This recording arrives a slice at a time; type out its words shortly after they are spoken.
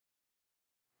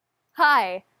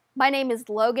Hi, my name is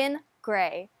Logan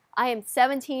Gray. I am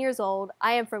 17 years old.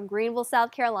 I am from Greenville,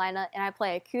 South Carolina, and I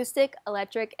play acoustic,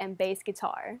 electric, and bass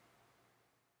guitar.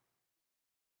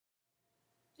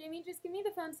 Jamie, just give me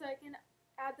the phone so I can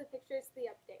add the pictures to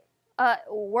the update.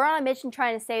 We're on a mission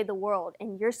trying to save the world,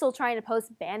 and you're still trying to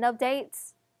post band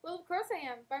updates? Well, of course I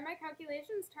am. By my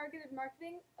calculations, targeted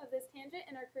marketing of this tangent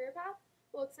in our career path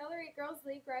will accelerate Girls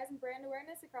League rise in brand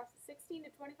awareness across the 16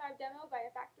 to 25 demo by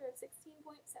a factor of 16.7.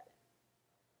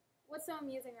 What's so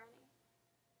amusing, Ronnie?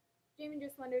 Jamie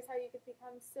just wonders how you could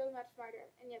become so much smarter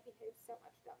and yet behave so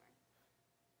much dumber.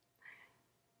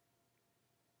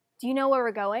 Do you know where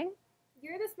we're going?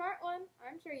 You're the smart one.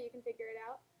 I'm sure you can figure it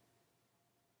out.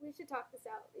 We should talk this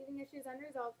out. Leaving issues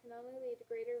unresolved can only lead to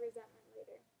greater resentment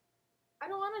later. I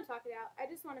don't want to talk it out. I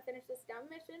just want to finish this dumb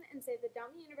mission and save the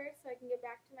dumb universe so I can get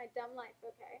back to my dumb life,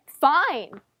 okay?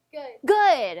 Fine. Good.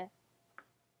 Good.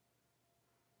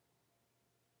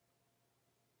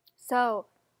 So,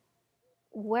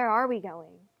 where are we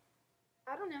going?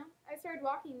 I don't know. I started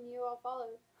walking and you all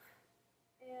followed.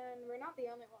 And we're not the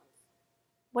only ones.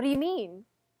 What do you mean?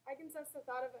 I can sense the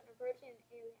thought of an approaching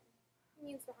alien. He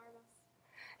means to harm us.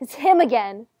 It's him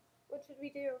again. What should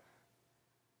we do?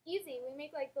 Easy. We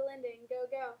make like Belinda and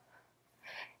go.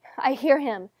 I hear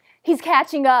him. He's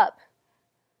catching up.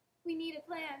 We need a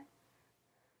plan.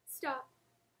 Stop.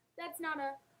 That's not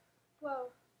a...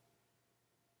 Whoa.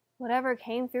 Whatever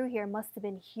came through here must have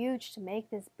been huge to make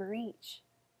this breach.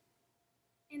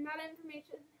 And that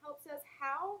information helps us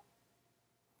how?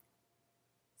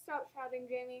 Stop shouting,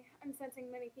 Jamie. I'm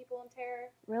sensing many people in terror.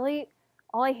 Really?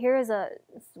 All I hear is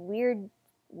this weird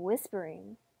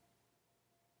whispering.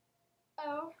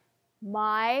 Oh.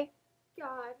 My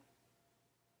God.